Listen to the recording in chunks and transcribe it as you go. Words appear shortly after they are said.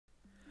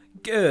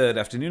Good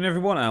afternoon,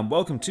 everyone, and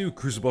welcome to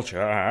Crucible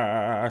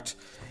Chat.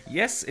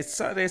 Yes, it's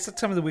Saturday, it's that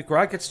time of the week where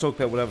I get to talk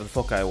about whatever the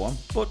fuck I want,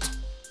 but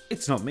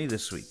it's not me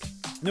this week.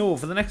 No,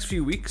 for the next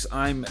few weeks,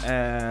 I'm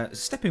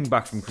stepping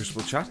back from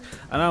Crucible Chat,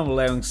 and I'm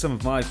allowing some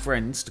of my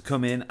friends to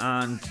come in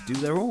and do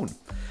their own.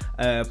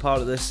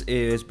 Part of this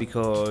is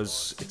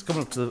because it's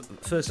coming up to the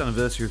first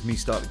anniversary of me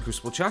starting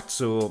Crucible Chat,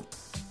 so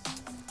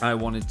I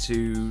wanted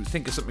to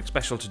think of something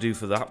special to do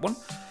for that one.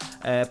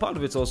 Part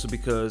of it's also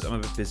because I'm a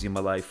bit busy in my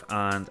life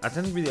and I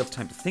didn't really have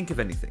time to think of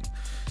anything.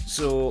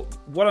 So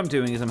what I'm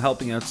doing is I'm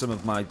helping out some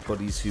of my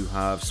buddies who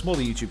have smaller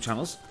YouTube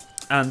channels.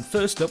 And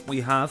first up we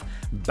have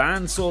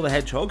Bandsaw The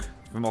Hedgehog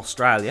from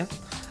Australia.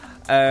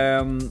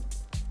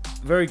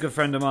 Very good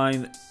friend of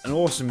mine, an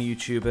awesome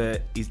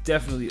YouTuber. He's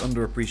definitely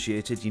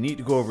underappreciated. You need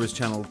to go over his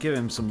channel, give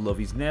him some love.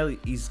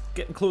 He's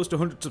getting close to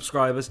 100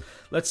 subscribers.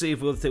 Let's see if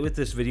with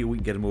this video we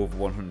can get him over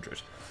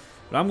 100.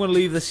 But I'm going to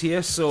leave this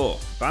here, so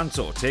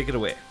Bandsaw, take it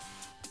away.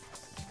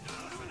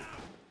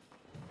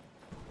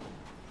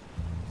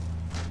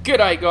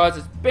 G'day guys,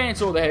 it's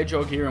Bandsaw The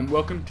Hedgehog here and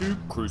welcome to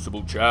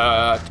Crucible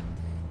Chat.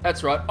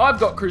 That's right, I've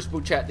got Crucible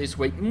Chat this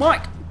week.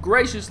 Mike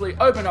graciously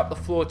opened up the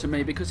floor to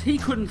me because he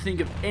couldn't think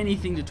of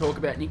anything to talk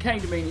about, and he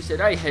came to me and he said,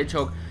 "Hey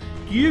Hedgehog,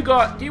 do you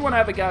want to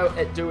have a go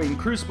at doing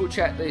Crucible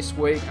Chat this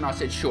week?" And I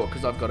said sure,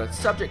 because I've got a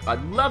subject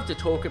I'd love to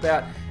talk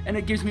about and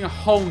it gives me a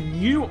whole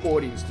new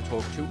audience to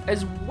talk to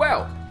as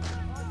well.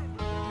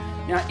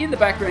 Now in the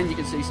background you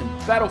can see some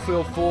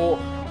Battlefield 4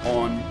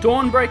 on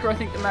Dawnbreaker, I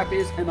think the map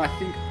is, and I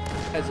think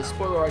as a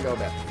spoiler, I go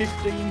about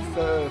 15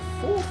 for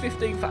 4,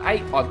 15 for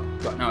 8.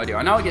 I've got no idea.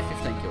 I know I get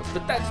 15 kills,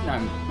 but that's no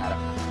matter.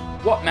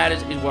 What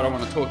matters is what I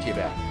want to talk to you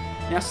about.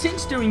 Now,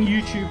 since doing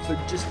YouTube for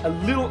just a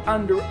little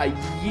under a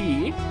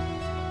year,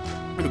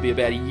 it'll be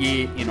about a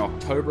year in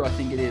October, I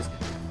think it is,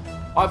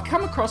 I've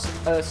come across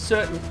a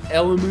certain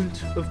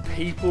element of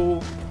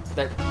people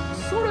that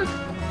sort of,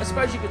 I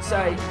suppose you could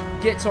say,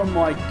 gets on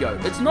my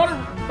goat. It's not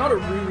a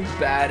really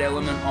bad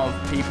element of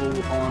people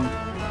on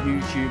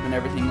YouTube and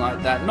everything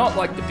like that. Not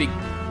like the people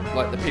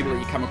that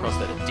you come across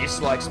that are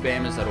dislike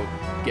spammers that'll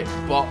get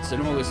bots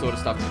and all this sort of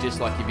stuff to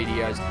dislike your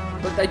videos.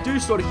 But they do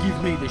sort of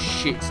give me the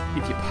shits,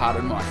 if you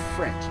pardon my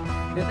French.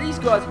 Now these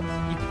guys,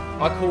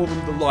 I call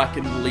them the like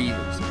and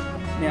leavers.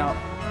 Now,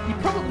 you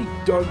probably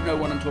don't know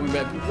what I'm talking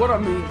about, but what I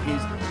mean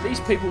is these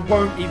people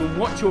won't even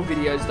watch your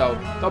videos.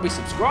 They'll be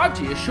subscribed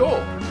to you,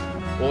 sure.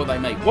 Or they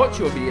may watch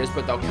your videos,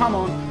 but they'll come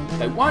on,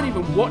 they won't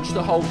even watch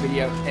the whole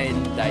video,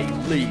 and they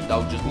leave.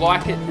 They'll just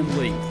like it and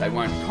leave. They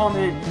won't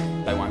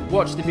comment, they won't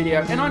watch the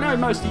video. And I know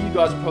most of you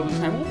guys are probably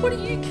saying, well, what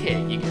do you care?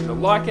 You're getting a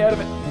like out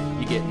of it,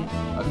 you're getting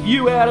a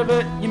view out of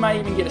it, you may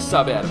even get a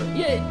sub out of it.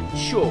 Yeah,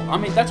 sure. I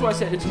mean, that's why I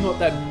said it's not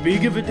that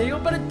big of a deal,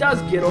 but it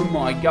does get on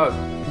my goat.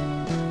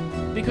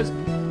 Because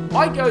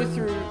I go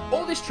through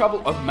all this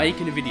trouble of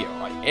making a video.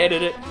 I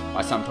edit it,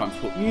 I sometimes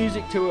put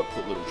music to it,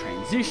 put little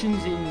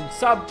transitions in,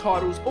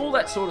 subtitles, all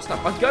that sort of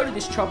stuff. I go to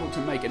this trouble to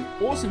make an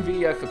awesome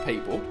video for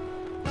people,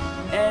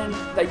 and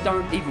they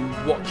don't even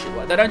watch it.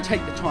 Like, they don't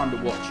take the time to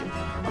watch it.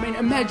 I mean,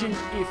 imagine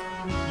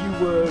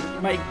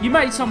if you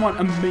made someone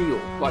a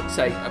meal, like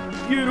say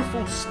a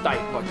beautiful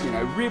steak, like, you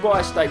know,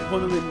 ribeye steak,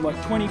 one of them like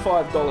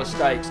 $25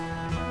 steaks,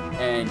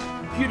 and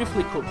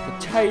beautifully cooked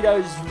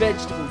potatoes,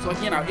 vegetables,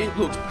 like, you know, it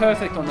looks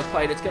perfect on the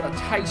plate, it's going to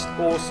taste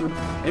awesome,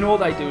 and all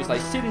they do is they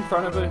sit in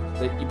front of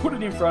it, you put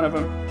it in front of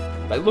them,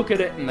 they look at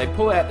it, and they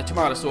pull out the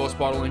tomato sauce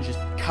bottle and just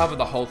cover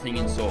the whole thing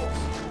in sauce.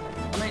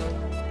 I mean,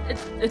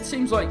 it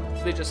seems like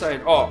they're just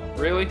saying, oh,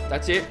 really?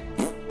 That's it?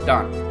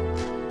 Done.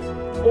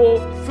 Or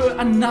for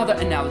another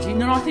analogy,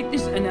 and I think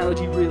this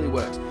analogy really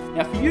works.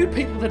 Now, for you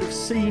people that have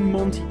seen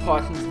Monty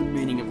Python's The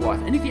Meaning of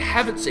Life, and if you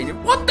haven't seen it,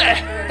 what the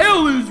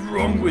hell is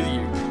wrong with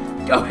you?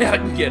 Go out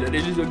and get it.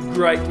 It is a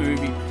great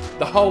movie.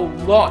 The whole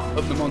lot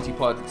of the Monty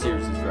Python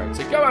series is great.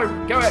 So go out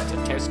to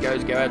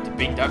Tesco's, go out to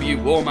Big W,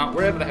 Walmart,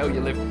 wherever the hell you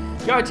live.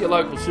 Go out to your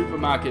local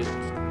supermarket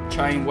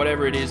chain,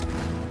 whatever it is,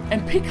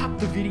 and pick up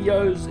the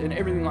videos and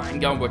everything like that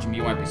and go and watch them.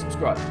 You won't be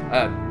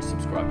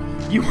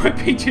You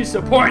won't be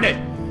disappointed.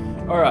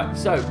 Alright,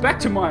 so back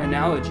to my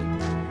analogy.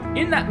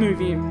 In that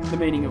movie, The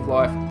Meaning of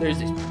Life, there's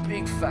this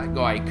big fat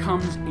guy. He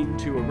comes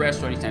into a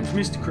restaurant. His name's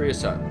Mr.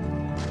 Creosote.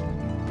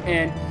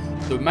 And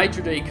the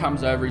maitre d'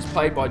 comes over, he's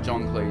played by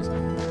John Cleese,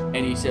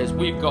 and he says,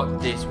 we've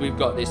got this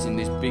in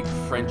this big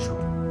French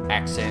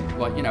accent.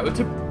 Like, you know,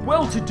 it's a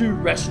well-to-do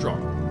restaurant.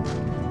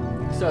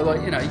 So,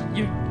 like, you know,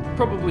 you're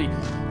probably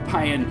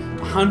paying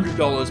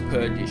 $100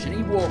 per dish, and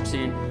he walks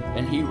in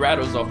and he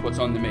rattles off what's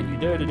on the menu.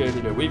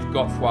 We've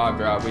got foie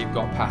gras, we've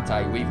got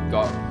pate, we've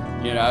got,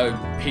 you know,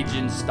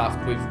 pigeon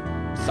stuffed with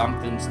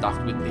something,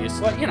 stuffed with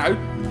this. Like, you know,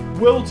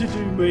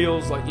 well-to-do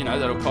meals, like, you know,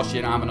 that'll cost you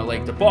an arm and a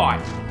leg to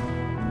buy.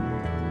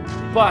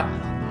 But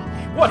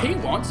what he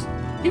wants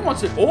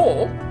it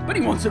all, but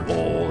he wants it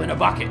all in a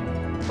bucket.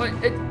 Like,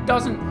 it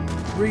doesn't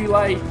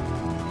relay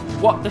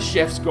what the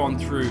chef's gone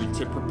through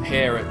to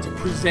prepare it, to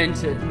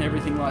present it and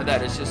everything like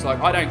that. It's just like,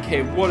 I don't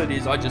care what it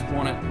is, I just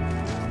want it.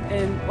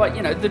 And, like,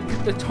 you know,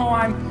 the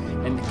time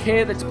and the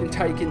care that's been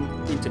taken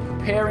into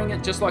preparing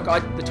it, just like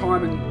the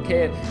time and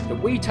care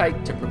that we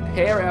take to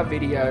prepare our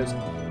videos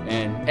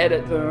and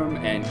edit them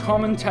and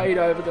commentate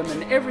over them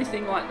and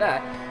everything like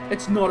that,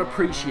 it's not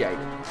appreciated.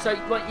 So,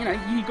 like, you know,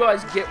 you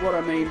guys get what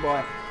I mean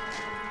by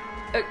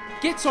it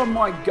gets on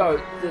my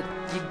goat that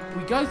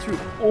we go through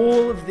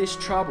all of this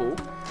trouble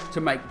to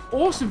make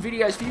awesome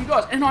videos for you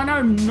guys. And I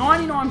know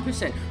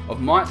 99%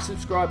 of my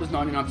subscribers,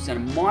 99%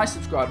 of my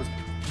subscribers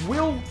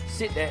will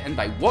sit there and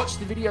they watch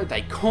the video,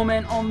 they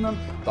comment on them,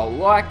 they'll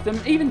like them,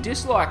 even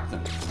dislike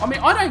them. I mean,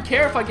 I don't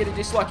care if I get a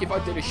dislike if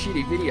I did a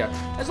shitty video,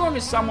 as long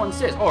as someone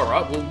says,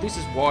 alright, well, this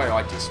is why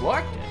I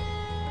disliked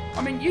it.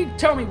 I mean, you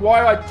tell me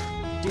why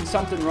I did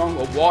something wrong,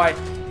 or why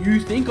you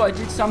think I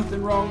did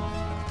something wrong,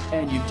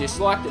 and you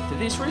disliked it for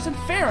this reason,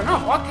 fair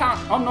enough.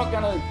 I'm not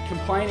going to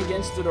complain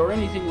against it or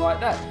anything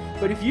like that.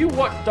 But if you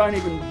don't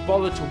even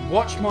bother to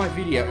watch my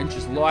video and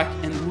just like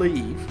and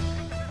leave,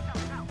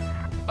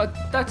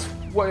 that's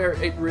where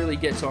it really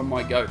gets on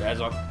my goat, as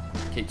I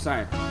keep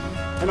saying.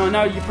 And I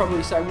know you're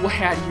probably saying, well,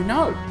 how do you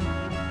know?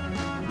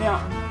 Now,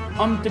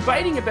 I'm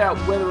debating about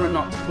whether or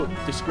not to put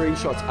the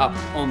screenshots up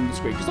on the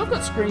screen, because I've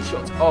got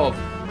screenshots of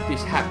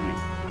this happening.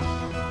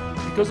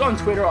 Because on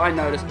Twitter I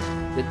noticed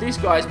that this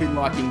guy's been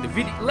liking the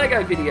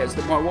Lego videos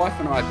that my wife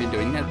and I have been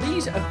doing. Now,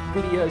 these are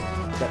videos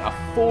that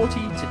are 40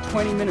 to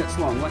 20 minutes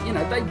long. Like, you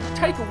know, they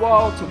take a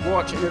while to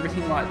watch and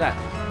everything like that.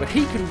 But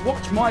he can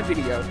watch my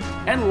video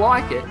and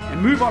like it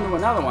and move on to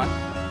another one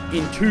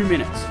in 2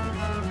 minutes.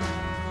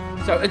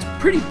 So it's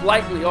pretty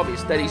blatantly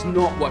obvious that he's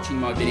not watching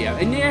my video.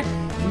 And yeah,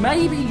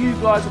 maybe you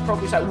guys will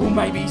probably say, well,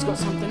 maybe he's got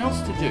something else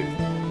to do.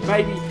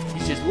 Maybe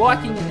he's just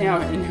liking it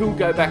now and he'll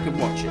go back and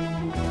watch it.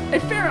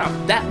 And fair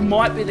enough, that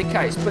might be the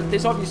case, but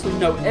there's obviously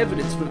no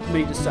evidence for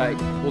me to say,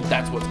 well,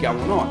 that's what's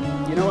going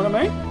on. You know what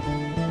I mean?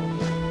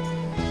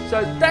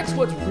 So that's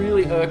what's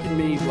really irking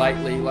me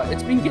lately. Like,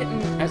 it's been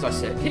getting, as I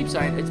said, keep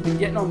saying, it's been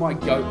getting on my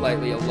goat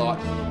lately a lot.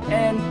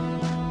 And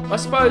I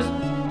suppose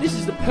this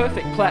is the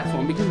perfect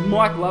platform, because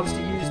Mike loves to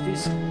use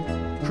this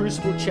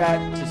Crucible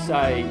Chat to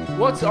say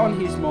what's on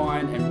his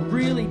mind and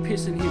really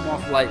pissing him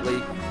off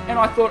lately. And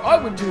I thought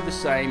I would do the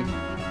same,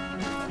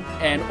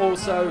 and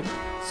also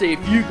see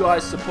if you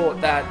guys support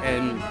that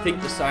and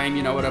think the same,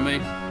 you know what I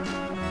mean?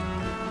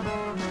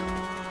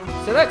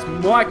 So that's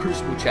my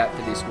Crucible Chat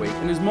for this week,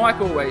 and as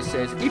Mike always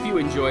says, if you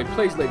enjoyed,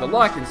 please leave a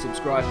like and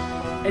subscribe,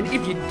 and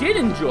if you did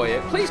enjoy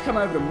it, please come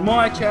over to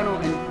my channel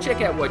and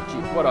check out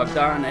what I've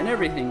done and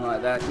everything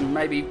like that, and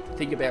maybe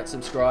think about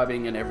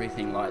subscribing and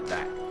everything like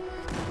that.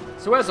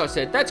 So as I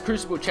said, that's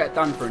Crucible Chat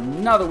done for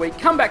another week.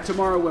 Come back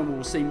tomorrow when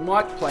we'll see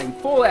Mike playing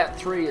Fallout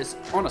 3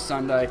 on a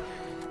Sunday,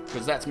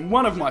 because that's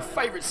one of my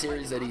favourite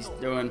series that he's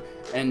doing.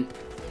 And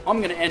I'm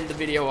going to end the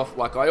video off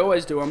like I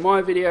always do on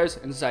my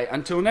videos and say,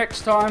 until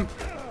next time,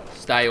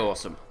 stay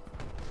awesome.